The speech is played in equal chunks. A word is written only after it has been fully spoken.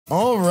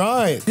All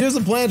right, here's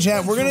the plan,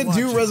 chat. We're gonna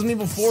do Resident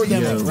Evil 4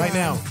 demo right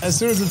now, as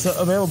soon as it's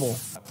available.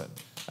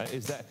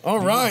 All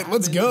right,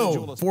 let's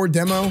go. 4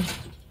 demo.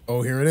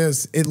 Oh, here it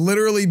is. It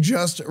literally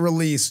just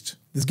released.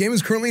 This game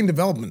is currently in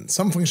development.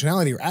 Some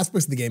functionality or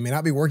aspects of the game may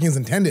not be working as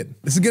intended.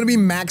 This is gonna be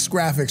max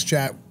graphics,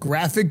 chat.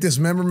 Graphic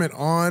dismemberment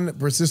on,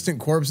 persistent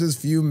corpses,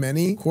 few,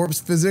 many.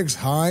 Corpse physics,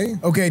 high.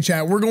 Okay,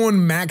 chat, we're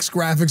going max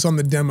graphics on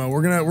the demo.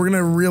 We're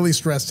gonna really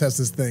stress test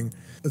this thing.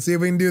 Let's see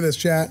if we can do this,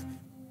 chat.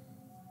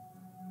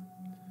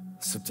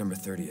 September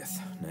 30th,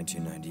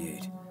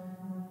 1998.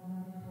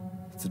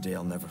 It's a day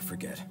I'll never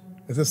forget.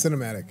 It's a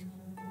cinematic.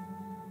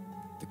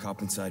 The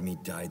cop inside me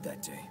died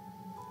that day.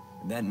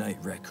 And that night,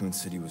 Raccoon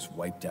City was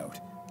wiped out,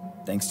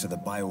 thanks to the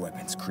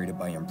bioweapons created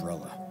by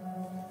Umbrella.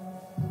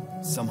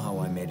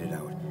 Somehow I made it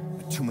out,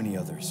 but too many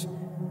others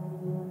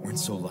weren't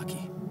so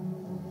lucky.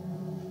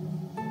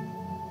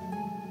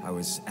 I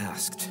was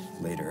asked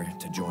later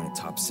to join a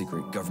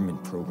top-secret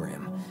government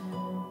program.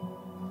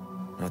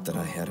 Not that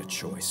I had a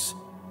choice.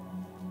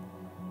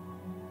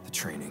 The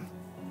training,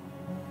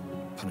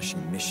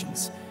 punishing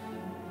missions,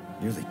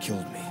 nearly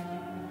killed me.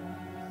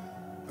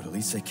 But at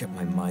least I kept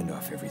my mind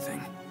off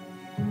everything.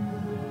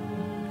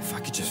 If I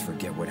could just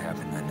forget what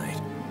happened that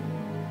night.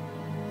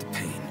 The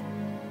pain,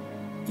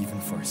 even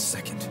for a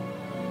second.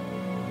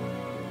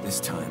 This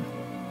time,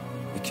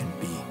 it can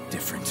be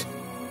different.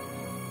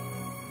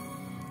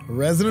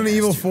 Resident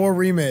Evil 4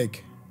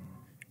 Remake.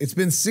 It's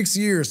been 6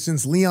 years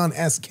since Leon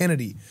S.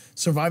 Kennedy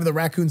survived the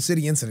Raccoon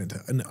City incident,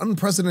 an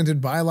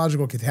unprecedented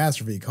biological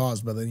catastrophe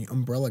caused by the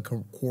Umbrella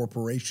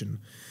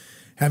Corporation.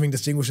 Having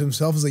distinguished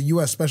himself as a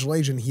U.S. special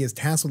agent, he is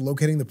tasked with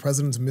locating the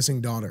president's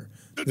missing daughter.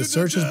 The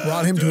search has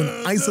brought him to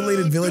an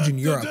isolated village in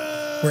Europe,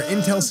 where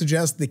intel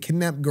suggests the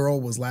kidnapped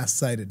girl was last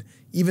sighted.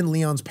 Even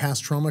Leon's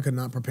past trauma could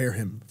not prepare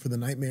him for the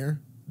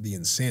nightmare, the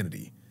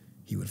insanity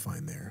he would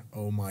find there.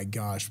 Oh my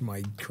gosh,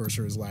 my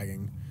cursor is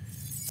lagging.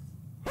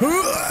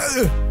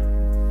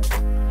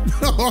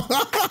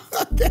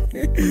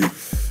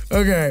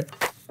 Okay.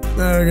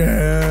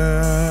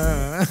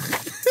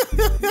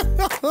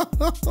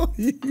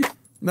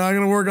 Not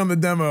gonna work on the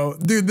demo.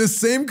 Dude, this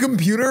same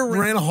computer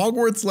ran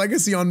Hogwarts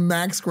Legacy on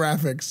max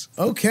graphics.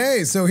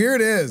 Okay, so here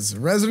it is.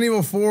 Resident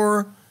Evil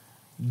 4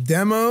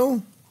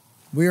 demo.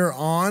 We are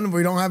on.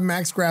 We don't have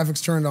max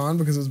graphics turned on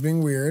because it's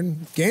being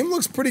weird. Game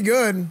looks pretty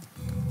good.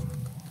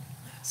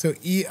 So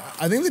E,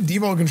 I think the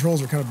default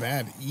controls are kind of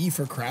bad. E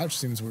for crouch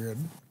seems weird.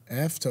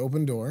 F to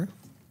open door.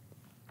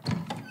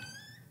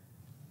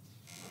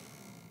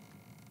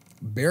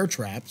 Bear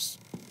traps.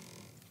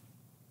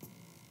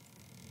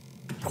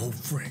 Oh,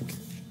 frick.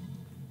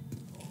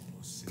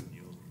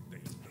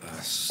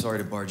 Sorry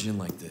to barge in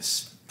like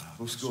this.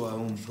 Busco a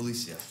un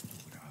policía.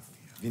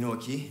 Vino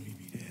aquí?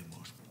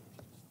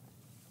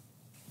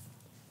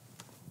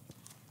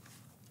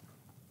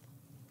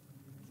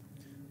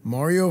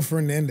 Mario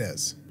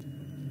Fernandez.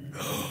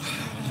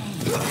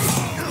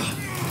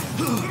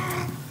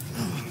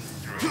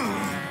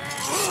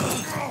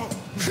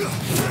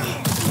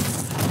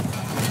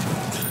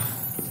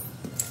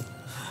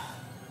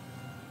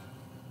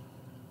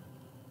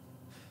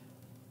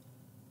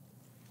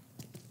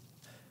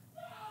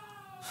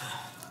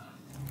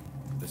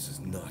 This is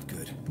not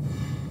good.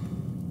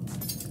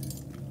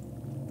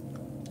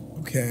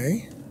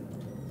 Okay.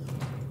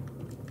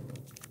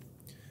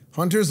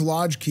 Hunter's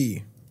Lodge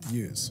key.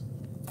 Use.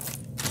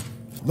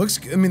 Looks,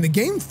 I mean, the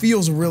game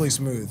feels really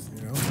smooth,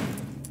 you know?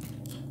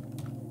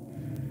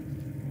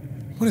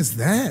 What is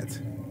that?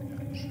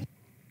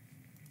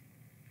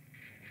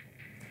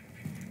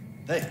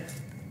 Hey.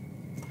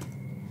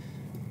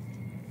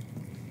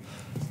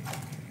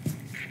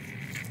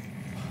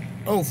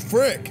 Oh,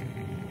 frick.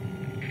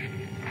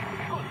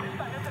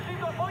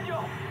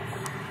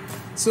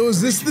 So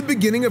is this the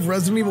beginning of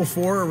Resident Evil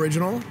 4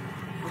 original?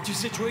 What's your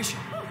situation?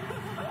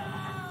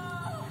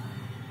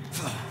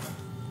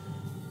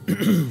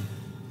 The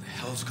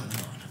hell's going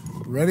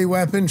on? Ready,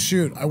 weapon,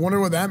 shoot. I wonder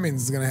what that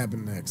means is gonna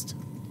happen next.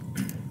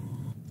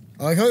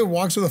 I like how he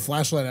walks with a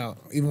flashlight out,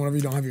 even whenever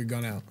you don't have your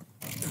gun out.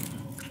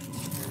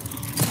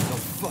 No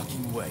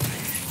fucking way.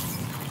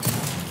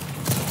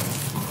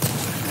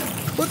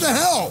 What the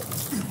hell?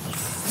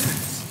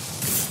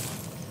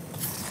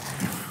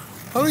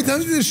 How many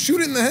times did you just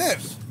shoot it in the head?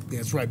 Yeah,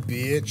 that's right,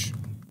 bitch.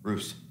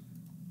 Bruce,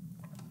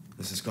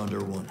 this is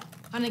Condor 1.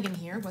 Hunnigan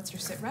here. What's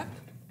your sit rep?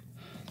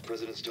 The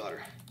president's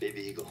daughter,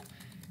 Baby Eagle.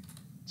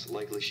 It's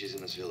likely she's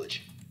in this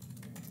village.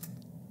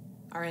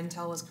 Our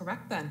intel was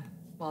correct then.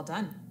 Well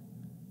done.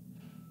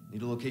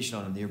 Need a location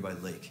on a nearby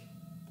lake.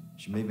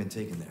 She may have been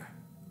taken there.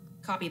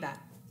 Copy that.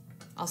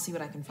 I'll see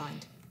what I can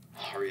find.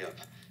 Hurry up.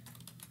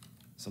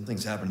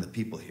 Something's happened to the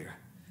people here.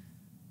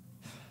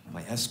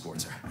 My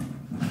escorts are...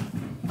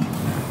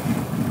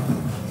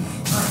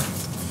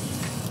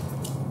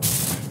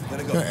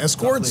 Gotta go.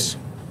 Escorts?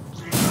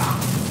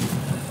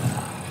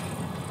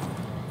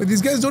 But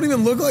these guys don't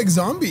even look like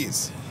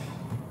zombies.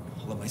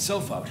 I'll let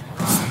myself out.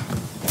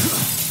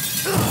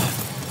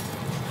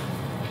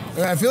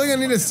 I feel like I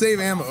need to save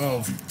ammo.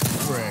 Oh,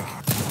 frick.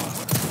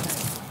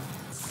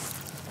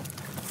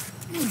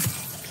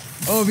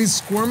 Oh, if he's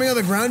squirming on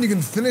the ground, you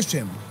can finish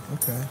him.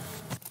 Okay.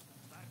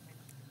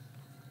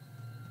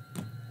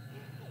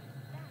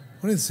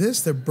 What is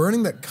this? They're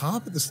burning that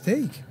cop at the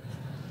stake.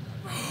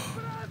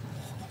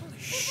 Holy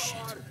shit.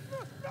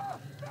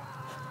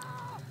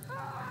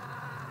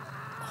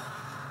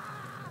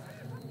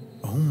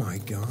 Oh my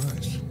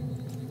gosh.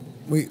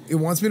 Wait, it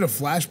wants me to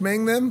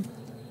flashbang them?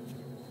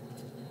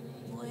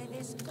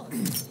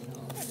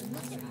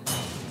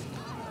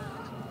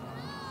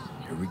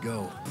 Here we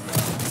go.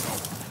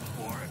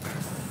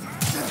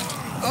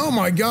 Oh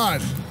my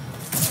god.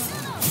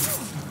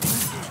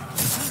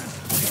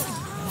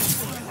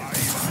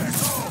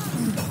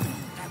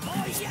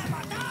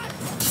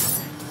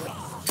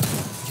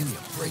 Give me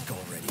a break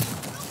already.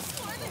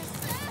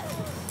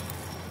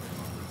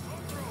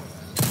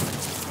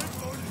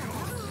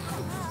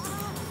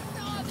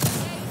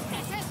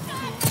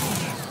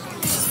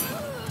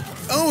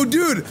 Oh,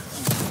 dude.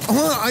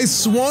 I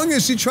swung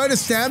as she tried to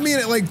stab me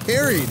and it like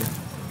parried.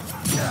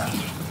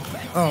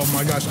 Oh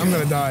my gosh, I'm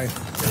gonna die.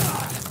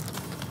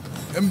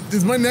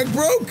 Is my neck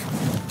broke?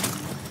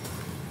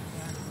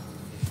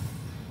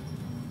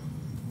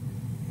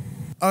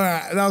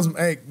 Alright, that was,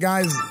 hey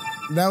guys,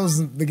 that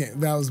was the game.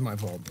 That was my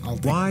fault.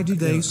 Why did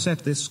they set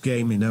this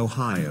game in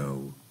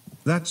Ohio?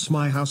 That's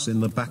my house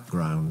in the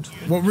background.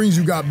 What rings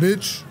you got,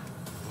 bitch?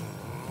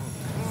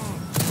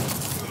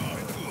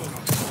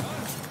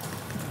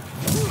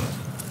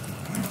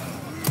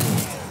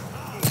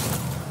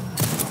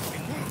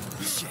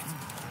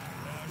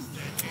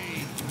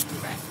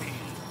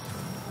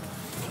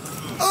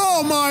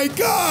 Oh my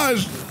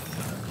gosh!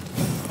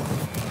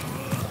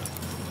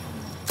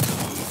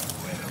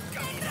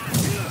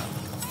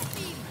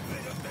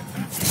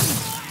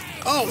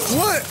 Oh,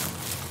 what?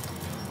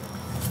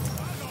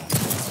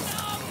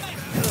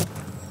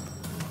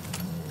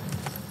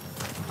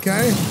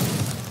 Okay.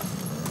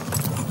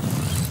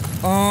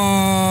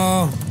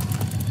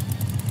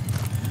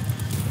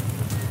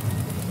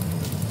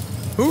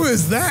 Who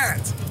is that?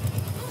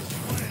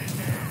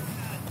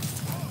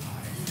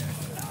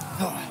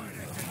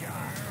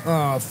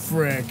 Oh,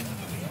 frick.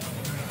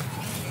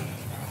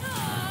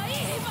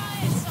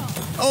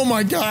 Oh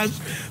my gosh,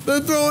 they're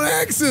throwing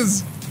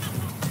axes.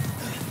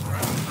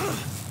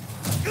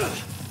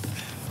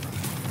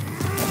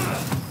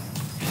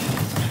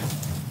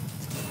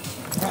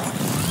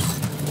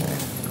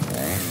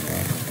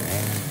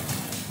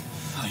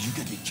 Oh, you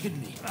gotta be kidding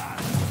me.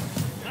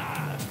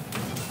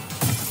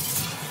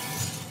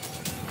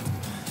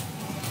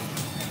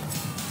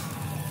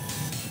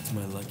 It's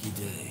my lucky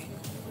day.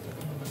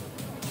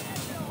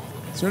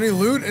 Is there any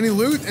loot? Any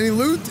loot? Any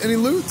loot? Any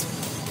loot?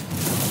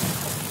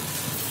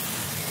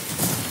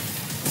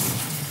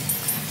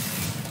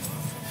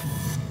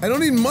 I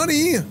don't need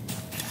money.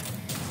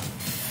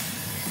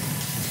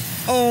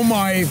 Oh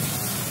my.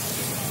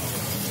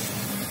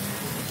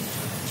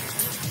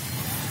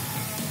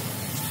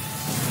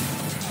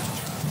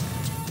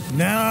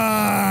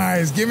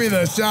 Nice. Give me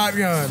the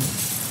shotgun.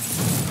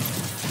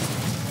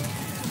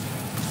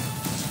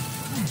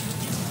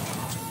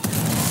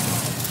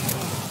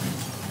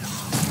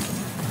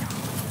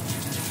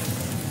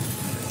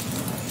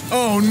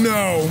 Oh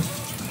no.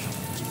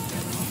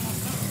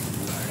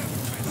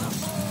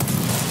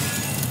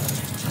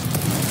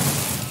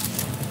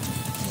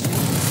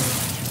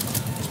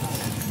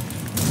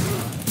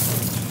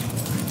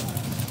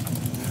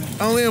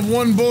 I only have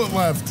one bullet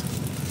left.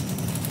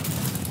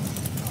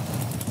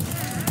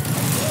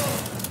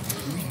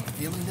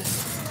 Feeling this?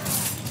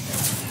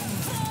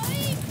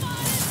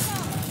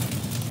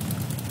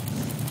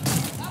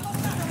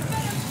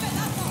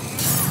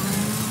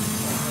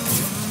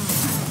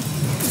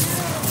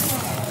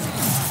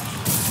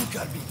 You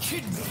gotta be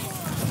kidding me.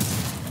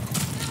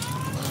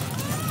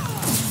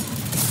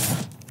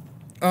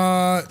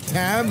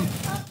 Tab.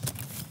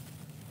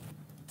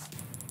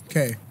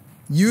 Okay.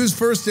 Use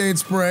first aid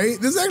spray.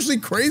 This is actually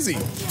crazy.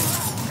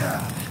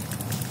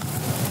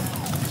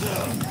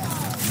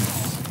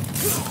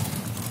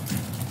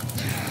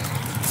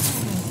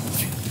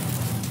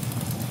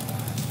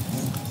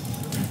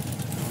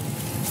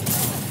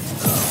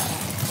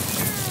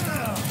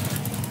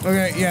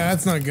 Okay, yeah,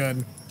 that's not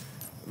good.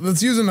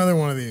 Let's use another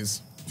one of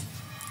these.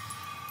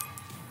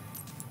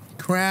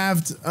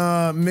 Craft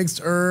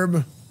mixed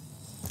herb.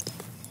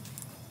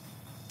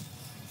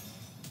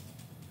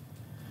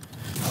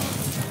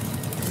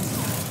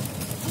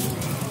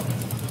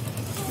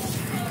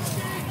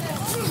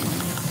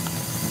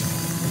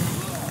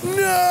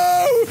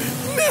 No!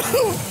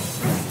 No!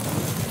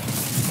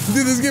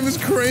 Dude, this game is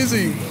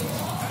crazy.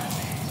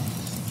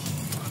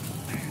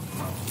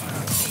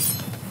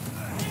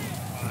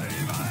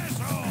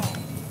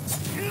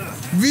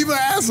 Viva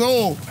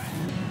asshole!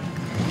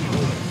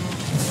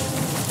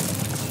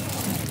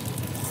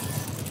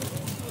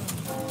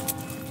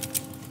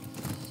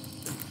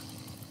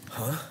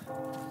 Huh?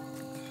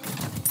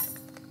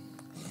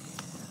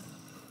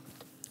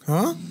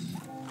 Huh?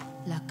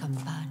 La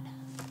campana.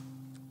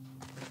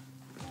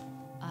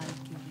 I'll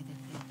give you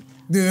the thing.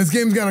 Dude, this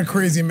game's got a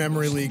crazy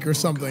memory leak or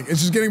something.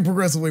 It's just getting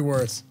progressively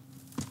worse.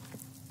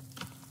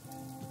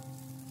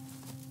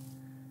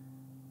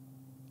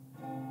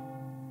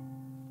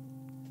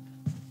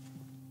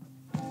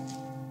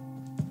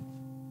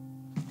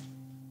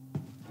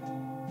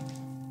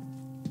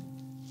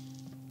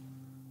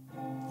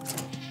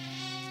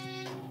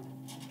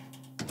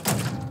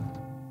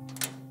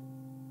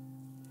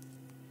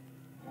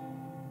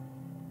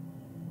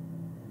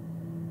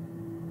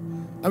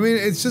 I mean,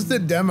 it's just a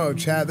demo,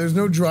 chat. There's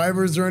no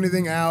drivers or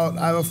anything out.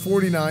 I have a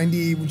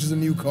 4090, which is a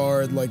new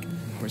card. Like,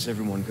 Where's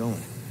everyone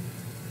going?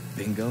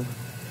 Bingo?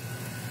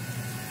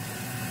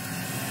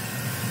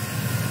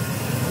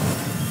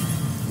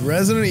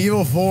 Resident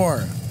Evil 4.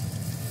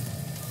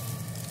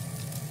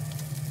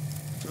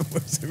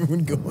 Where's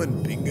everyone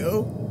going?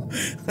 Bingo?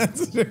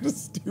 That's such a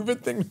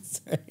stupid thing to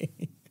say.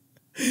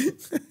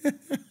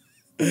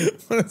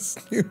 What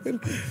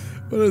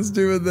a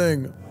stupid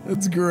thing.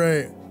 That's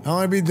great. How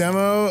long I beat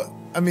demo?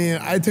 I mean,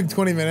 I took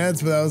 20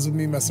 minutes, but that was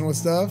me messing with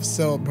stuff,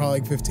 so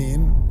probably like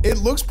 15. It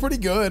looks pretty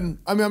good.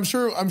 I mean, I'm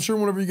sure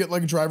whenever you get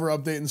like a driver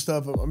update and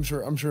stuff, I'm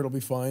sure it'll be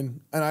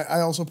fine. And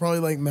I also probably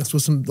like messed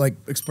with some like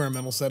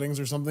experimental settings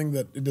or something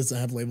that it doesn't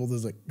have labeled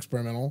as like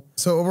experimental.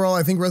 So overall,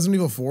 I think Resident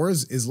Evil 4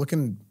 is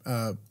looking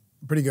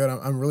pretty good.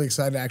 I'm really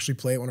excited to actually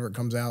play it whenever it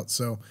comes out.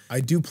 So I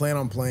do plan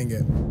on playing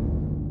it.